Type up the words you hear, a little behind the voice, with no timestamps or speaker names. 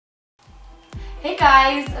Hey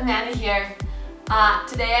guys, Amanda here.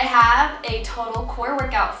 Today I have a total core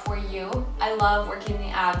workout for you. I love working the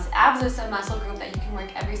abs. Abs is a muscle group that you can work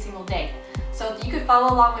every single day. So you could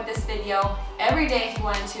follow along with this video every day if you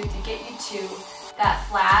wanted to get you to that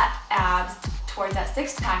flat abs towards that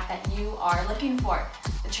six-pack that you are looking for.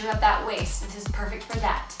 To turn up that waist, this is perfect for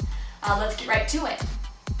that. Let's get right to it.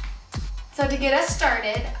 So to get us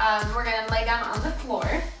started, we're going to lay down on the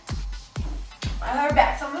floor. Our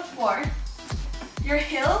back's on the floor. Your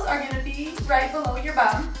heels are going to be right below your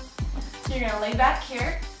bum. You're going to lay back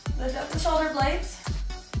here, lift up the shoulder blades,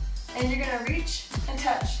 and you're going to reach and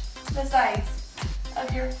touch the sides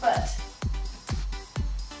of your foot.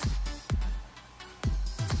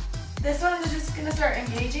 This one is just going to start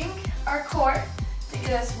engaging our core to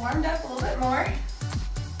get us warmed up a little bit more.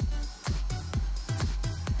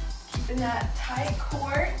 Keeping that tight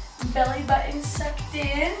core, belly button sucked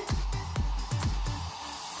in.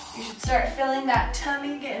 You should start feeling that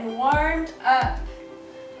tummy getting warmed up,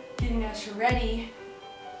 getting us ready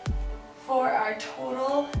for our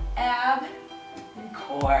total ab and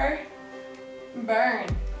core burn.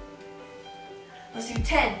 Let's do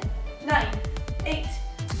 10, 9, 8,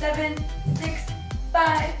 7, 6,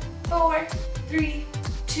 5, 4, 3,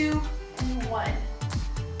 2, and 1.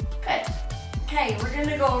 Good. Okay, we're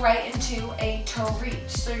gonna go right into a toe reach.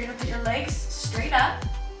 So you're gonna put your legs straight up.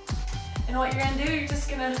 And what you're gonna do, you're just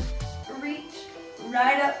gonna reach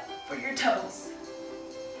right up for your toes.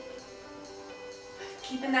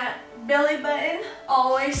 Keeping that belly button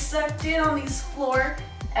always sucked in on these floor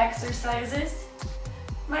exercises.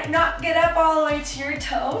 Might not get up all the way to your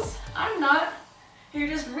toes. I'm not. You're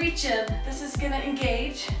just reaching. This is gonna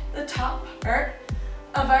engage the top part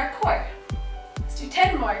of our core. Let's do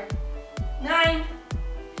 10 more. 9,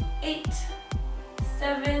 8,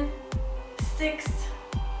 7, 6,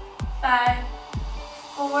 5,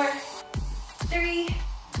 4, 3,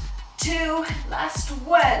 2, last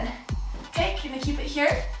one. Okay, gonna keep it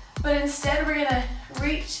here, but instead we're gonna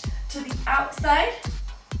reach to the outside,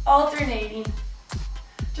 alternating.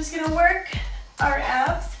 Just gonna work our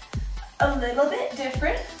abs a little bit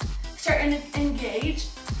different, starting to engage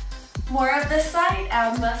more of the side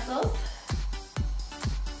ab muscles.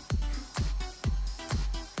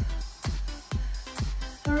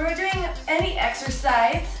 When we're doing any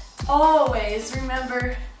exercise, always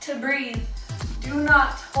remember to breathe. Do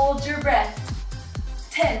not hold your breath.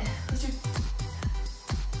 10, let's do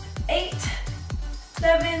 8,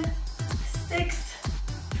 7, 6,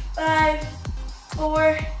 5,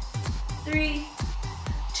 4, 3,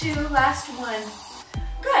 2, last one.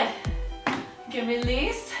 Good. Good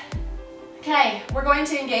release. Okay, we're going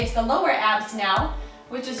to engage the lower abs now,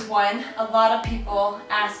 which is one a lot of people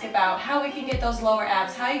ask about, how we can get those lower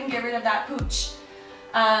abs, how you can get rid of that pooch.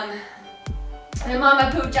 The mama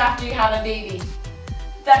pooch after you have a baby.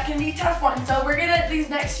 That can be a tough one. So these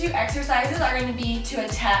next few exercises are gonna be to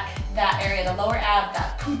attack that area, the lower ab,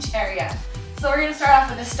 that pooch area. So we're gonna start off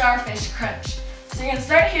with a starfish crunch. So you're gonna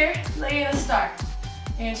start here, lay in a star.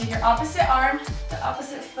 You're gonna take your opposite arm, the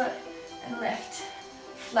opposite foot, and lift.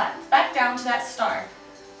 Flat, back down to that star.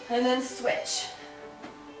 And then switch.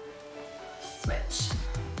 Switch.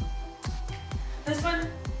 This one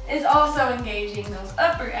is also engaging those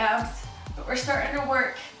upper abs, but we're starting to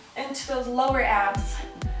work into those lower abs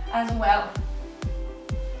as well.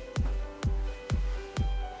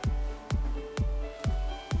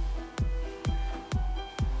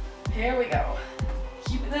 Here we go.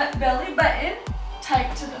 Keeping that belly button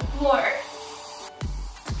tight to the floor.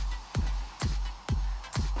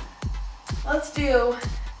 Let's do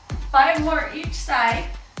 5 more each side.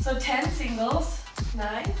 So 10 singles,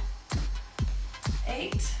 9,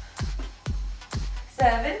 8,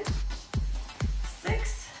 7,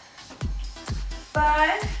 6,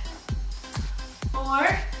 5,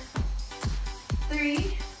 4,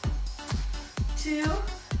 3, 2,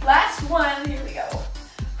 last one, here we go.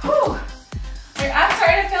 Whew, your abs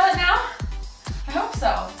starting to feel it now? I hope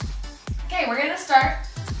so. Okay, we're gonna start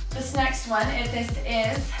this next one. This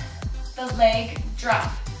is the leg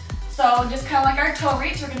drop. So just kind of like our toe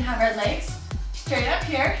reach, we're gonna have our legs straight up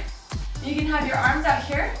here. You can have your arms out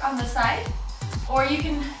here on the side, or you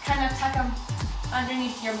can kind of tuck them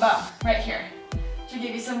underneath your bum, right here, to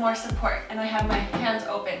give you some more support. And I have my hands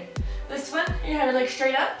open. This one, you have your legs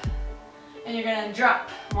straight up, and you're gonna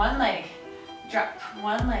drop one leg, drop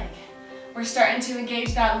one leg. We're starting to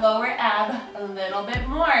engage that lower ab a little bit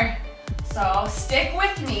more. So stick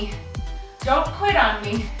with me. Don't quit on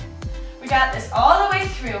me. We got this all the way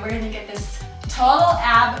through. We're gonna get this total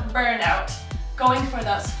ab burnout, going for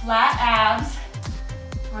those flat abs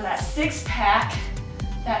or that six-pack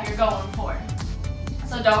that you're going for.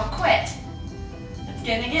 So don't quit. It's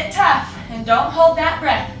gonna get tough, and don't hold that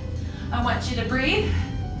breath. I want you to breathe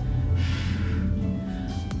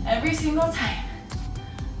every single time.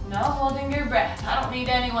 No holding your breath. I don't need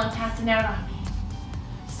anyone passing out on me.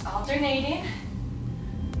 Just alternating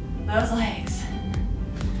those legs.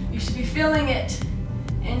 You should be feeling it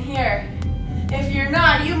in here. If you're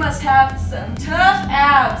not, you must have some tough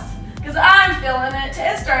abs, because I'm feeling it.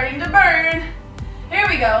 It's starting to burn. Here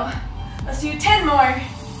we go. Let's do 10 more.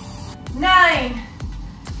 9,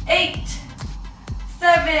 8,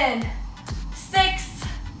 7, 6,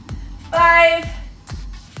 5,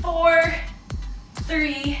 4,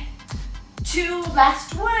 3, 2,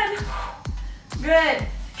 last one. Good.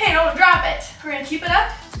 Okay, don't drop it. We're gonna keep it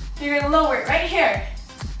up. You're gonna lower it right here.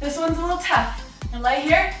 This one's a little tough. And lay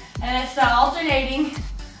here, and it's the alternating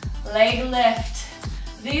leg lift.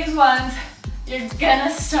 These ones, you're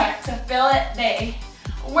gonna start to feel it. They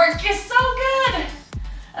work you so good.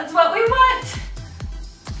 That's what we want.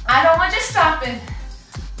 I don't want you stopping.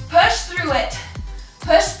 Push through it.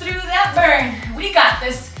 Push through that burn. We got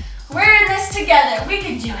this. We're in this together. We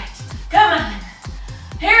can do it. Come on.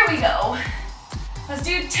 Here we go. Let's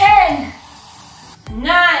do 10,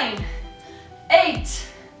 9, 8,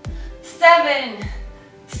 7,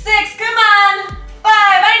 6, come on. 5,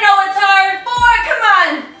 I know it's hard. 4, come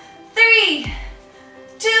on. 3,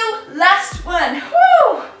 2, last one.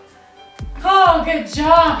 Woo! Oh, good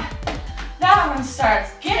job. That one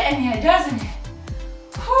starts getting you, doesn't it?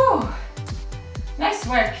 Whew. Nice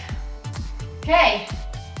work. Okay.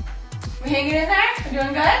 We hanging in there? We're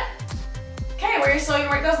doing good? Okay, we're still gonna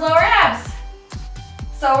work those lower abs.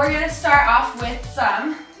 So we're gonna start off with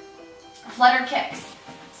some flutter kicks.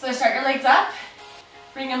 So start your legs up,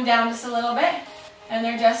 bring them down just a little bit, and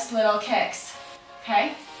they're just little kicks,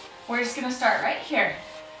 okay? We're just gonna start right here.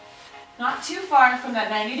 Not too far from that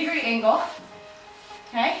 90-degree angle,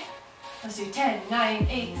 okay? Let's do 10, 9,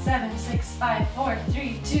 8, 7, 6, 5, 4,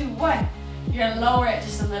 3, 2, 1. You're gonna lower it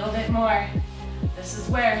just a little bit more. This is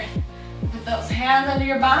where you put those hands under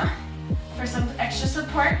your bum for some extra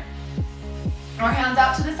support. Or hands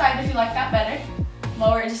out to the side if you like that better.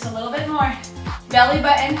 Lower it just a little bit more. Belly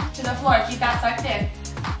button to the floor, keep that sucked in.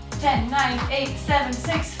 10, 9, 8, 7,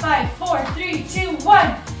 6, 5, 4, 3, 2, 1.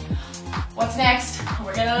 What's next?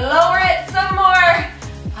 We're gonna lower it some more.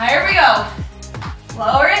 Here we go.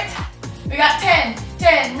 Lower it. We got 10,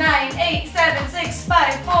 10, 9, 8, 7, 6,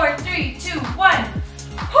 5, 4, 3, 2, 1.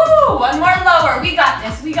 Whoo! One more lower. We got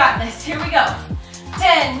this. We got this. Here we go.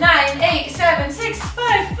 10, 9, 8, 7, 6,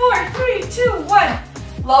 5, 4, 3, 2, 1.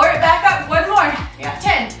 Lower it back up. One more. We got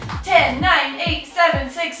 10, 10, 9, 8, 7,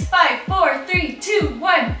 6, 5, 4, 3, 2,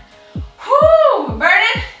 1. Whoo!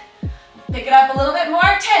 Burning. Pick it up a little bit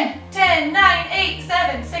more. 10, 10, 9, 8,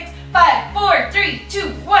 7, 6, 5, 4, 3, 2,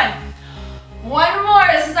 1. One more.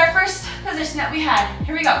 This is our first position that we had.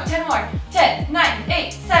 Here we go. 10 more. 10, 9,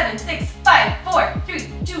 8, 7, 6, 5, 4,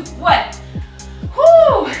 3, 2, 1.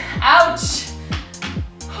 Whoo! Ouch.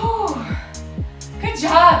 Whew. Good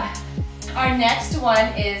job. Our next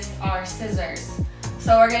one is our scissors.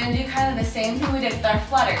 So we're gonna do kind of the same thing we did with our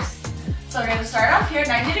flutters. So we're gonna start off here,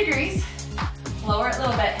 90 degrees, lower it a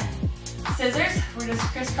little bit. Scissors, we're just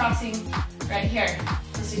crisscrossing right here.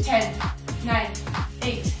 Let's do 10, 9,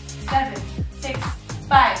 8, 7, 6,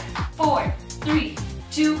 5, 4, 3,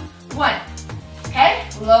 2, 1. Okay,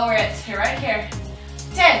 lower it here, right here.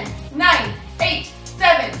 10, 9, 8,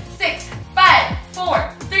 7, 6, 5,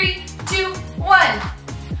 4, 3, 2, 1.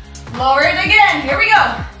 Lower it again. Here we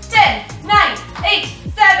go. 10, 9, 8,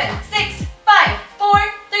 7, 6, 5, 4,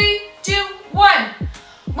 3, 2, 1.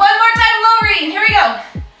 One more time lowering. Here we go.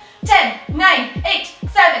 10, 9, 8,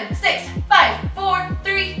 7, 6, 5, 4,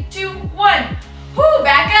 3, 2, 1. Whoo,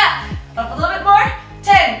 back up. Up a little bit more.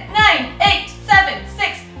 10, 9, 8, 7,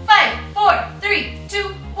 6, 5, 4, 3, 2,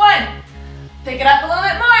 1. Pick it up a little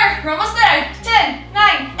bit more. We're almost there. 10,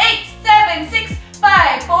 9, 8, 7, 6,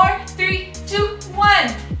 5, 4, 3, 2,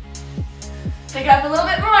 1. Pick it up a little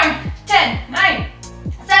bit more. 10, 9,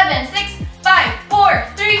 7, 6, 5, 4,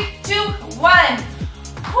 3, 2, 1.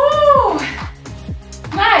 Woo!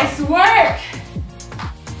 Nice work.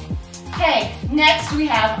 Okay, next we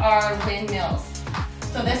have our windmills.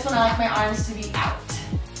 So this one I like my arms to be out.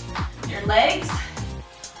 Your legs,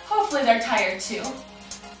 hopefully they're tired too.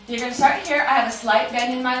 You're gonna start here. I have a slight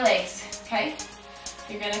bend in my legs, okay?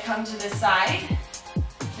 You're gonna come to the side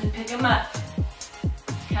and pick them up.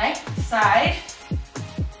 Okay, side,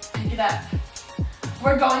 pick it up.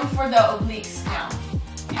 We're going for the obliques now,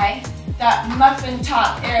 okay? That muffin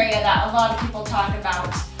top area that a lot of people talk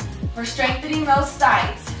about. We're strengthening those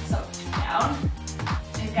sides. So down,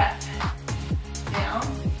 pick up, down,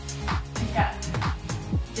 pick up,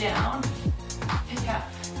 down, pick pick up.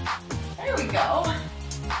 There we go.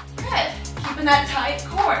 Good. Keeping that tight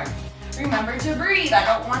core. Remember to breathe. I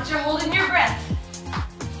don't want you holding your breath.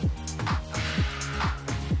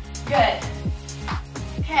 Good.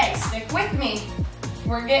 Okay, stick with me.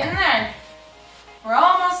 We're getting there. We're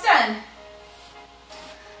almost done.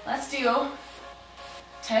 Let's do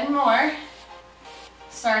 10 more.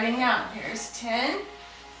 Starting now. Here's 10.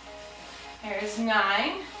 There's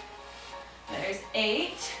 9. There's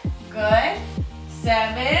 8. Good.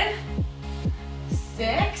 7.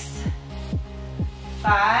 6.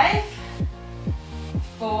 5.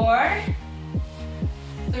 4.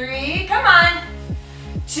 3. Come on.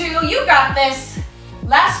 2. You got this.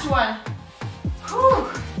 Last one. Whew.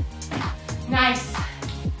 Nice.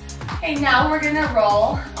 Okay, now we're gonna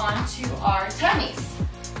roll onto our tummies.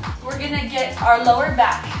 We're gonna get our lower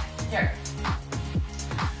back here.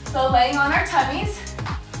 So laying on our tummies,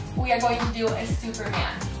 we are going to do a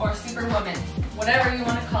Superman or Superwoman, whatever you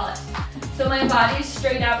want to call it. So my body is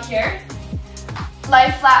straight out here.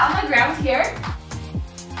 Lie flat on the ground here.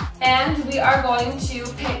 And we are going to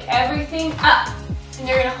pick everything up. And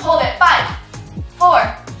you're gonna hold it. 5,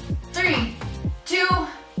 4, 3, 2,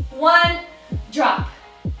 1, drop.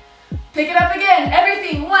 Pick it up again.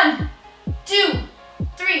 Everything. 1, 2,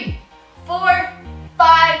 3, 4,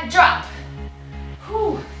 5, drop.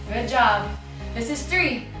 Whew, good job. This is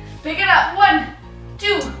 3. Pick it up. 1,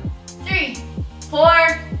 2, 3,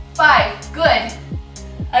 4, 5. Good.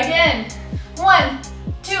 Again. 1,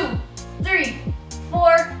 2, 3,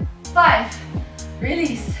 4, 5.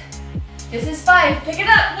 Release. This is 5. Pick it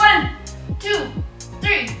up. 1, 2,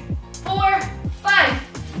 3, 4,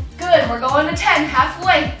 5. Good. We're going to 10.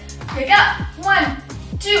 Halfway. Pick up. 1,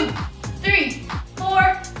 2, 3,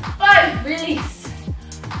 4, 5. Release.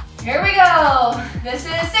 Here we go. This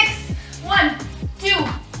is 6. 1, 2,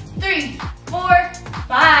 3, 4,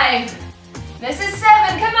 5. This is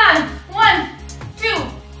 7. Come on. 1, 2,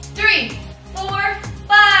 3, 4,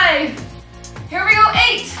 5. Here we go.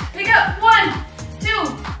 8. Pick up. 1, 2,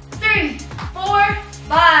 3, 4,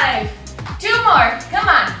 5. 2 more. Come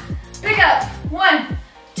on. Pick up. 1,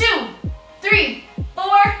 2, 3, 4,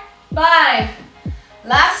 5.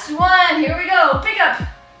 Last one. Here we go. Pick up.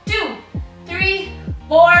 2, 3,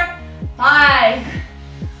 4, 5.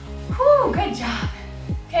 Whew, good job.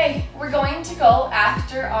 Okay, we're going to go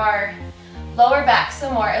after our lower back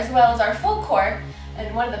some more, as well as our full core.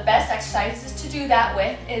 And one of the best exercises to do that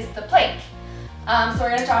with is the plank. So we're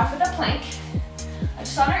gonna start off with a plank.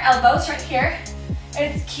 Just on our elbows right here.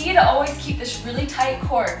 And it's key to always keep this really tight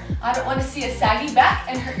core. I don't want to see a saggy back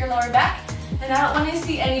and hurt your lower back. And I don't want to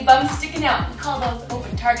see any bums sticking out. We call those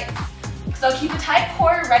open targets. So keep a tight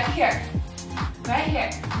core right here. Right here.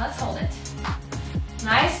 Let's hold it.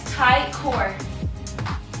 Nice tight core.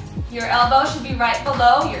 Your elbow should be right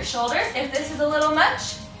below your shoulders. If this is a little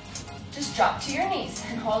much, just drop to your knees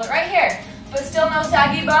and hold it right here. But still no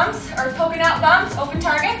saggy bums or poking out bums, open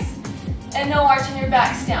targets, and no arching your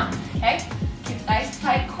backs down, okay? Keep a nice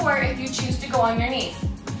tight core if you choose to go on your knees.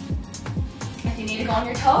 If you need to go on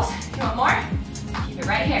your toes, if you want more, keep it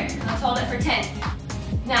right here. Let's hold it for 10,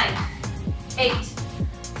 9, 8,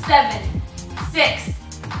 7, 6,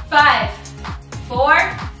 5,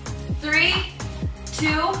 4, 3, 2,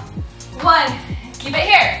 1. Keep it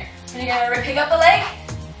here. And you're gonna pick up the leg,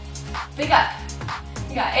 pick up.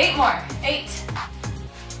 You got 8 more. 8,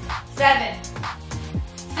 7,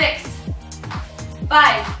 6,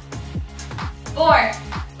 5, 4,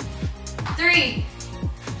 3,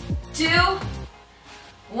 2,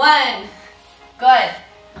 1. Good.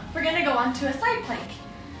 We're gonna go on to a side plank.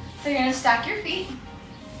 So you're gonna stack your feet.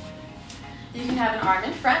 You can have an arm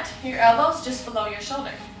in front, your elbows just below your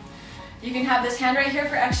shoulder. You can have this hand right here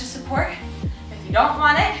for extra support. If you don't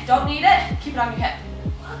want it, don't need it, keep it on your hip.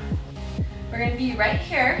 We're gonna be right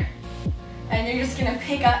here, and you're just gonna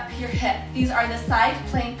pick up your hip. These are the side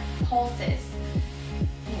plank pulses.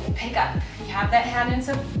 You can pick up. You have that hand in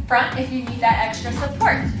front if you need that extra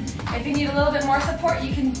support. If you need a little bit more support,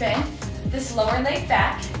 you can bend this lower leg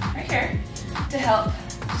back, right here, to help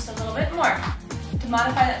just a little bit more. To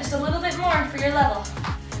modify that just a little bit more for your level.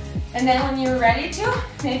 And then when you're ready to,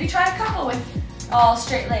 maybe try a couple with all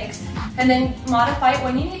straight legs. And then modify it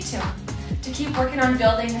when you need to keep working on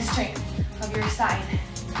building the strength of your side.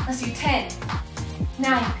 Let's do 10,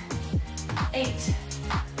 9, 8,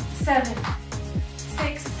 7,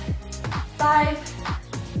 6, 5,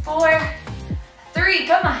 4, 3,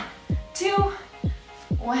 come on, 2,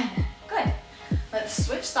 1, good. Let's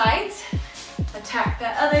switch sides, attack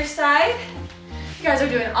that other side. You guys are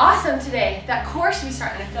doing awesome today. That core should be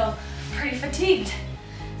starting to feel pretty fatigued.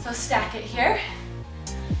 So stack it here.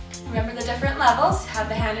 Remember the different levels. Have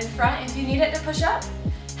the hand in front if you need it to push up.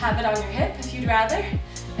 Have it on your hip if you'd rather.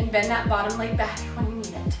 And bend that bottom leg back when you need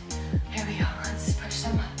it. Here we go. Let's push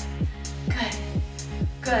them up. Good.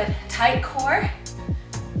 Good. Tight core.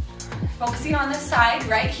 Focusing on this side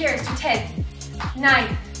right here. So 10,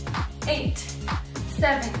 9, 8,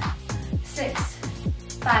 7, 6,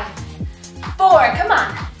 5, 4. Come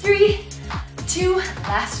on. 3, 2,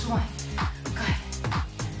 last one. Good.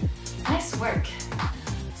 Nice work.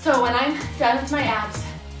 So when I'm done with my abs,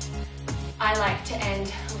 I like to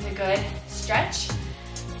end with a good stretch,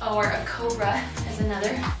 or a cobra is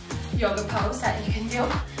another yoga pose that you can do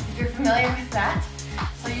if you're familiar with that.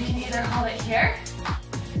 So you can either hold it here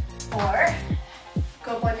or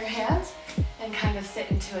go up on your hands and kind of sit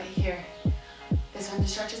into it here. This one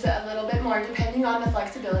just stretches it a little bit more depending on the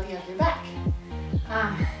flexibility of your back.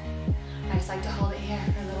 I just like to hold it here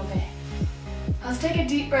for a little bit. Let's take a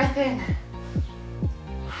deep breath in.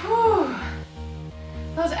 Whew.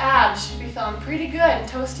 Those abs should be feeling pretty good and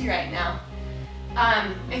toasty right now.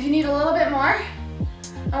 If you need a little bit more,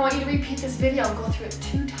 I want you to repeat this video and go through it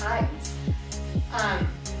 2 times.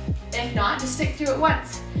 If not, just stick through it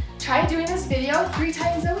once. Try doing this video 3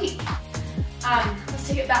 times a week. Let's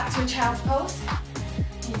take it back to a child's pose.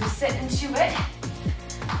 You just sit into it.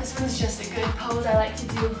 This one's just a good pose I like to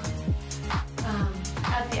do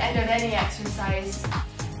at the end of any exercise.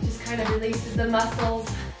 Just kind of releases the muscles,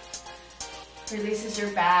 releases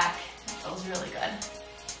your back. It feels really good.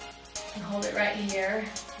 And hold it right here.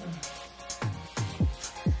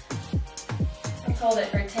 Let's hold it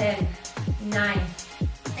for 10, 9,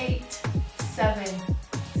 8, 7,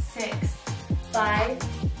 6, 5,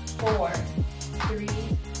 4, 3,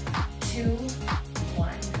 2,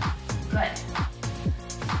 1. Good.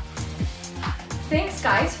 Thanks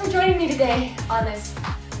guys for joining me today on this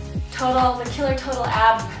the killer total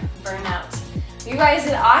ab burnout. You guys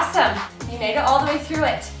did awesome. You made it all the way through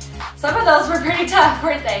it. Some of those were pretty tough,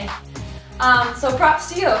 weren't they? So props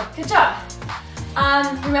to you. Good job.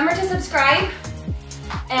 Remember to subscribe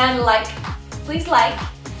and like. Please like.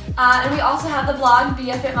 And we also have the blog,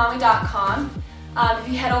 beafitmommy.com. If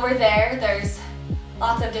you head over there, there's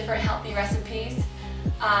lots of different healthy recipes.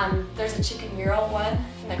 There's a chicken mural one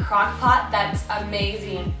in the crock pot. That's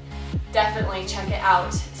amazing. Definitely check it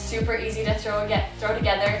out. Super easy to throw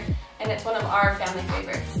together, and it's one of our family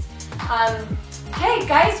favorites. Okay,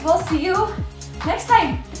 guys, we'll see you next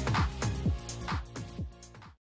time.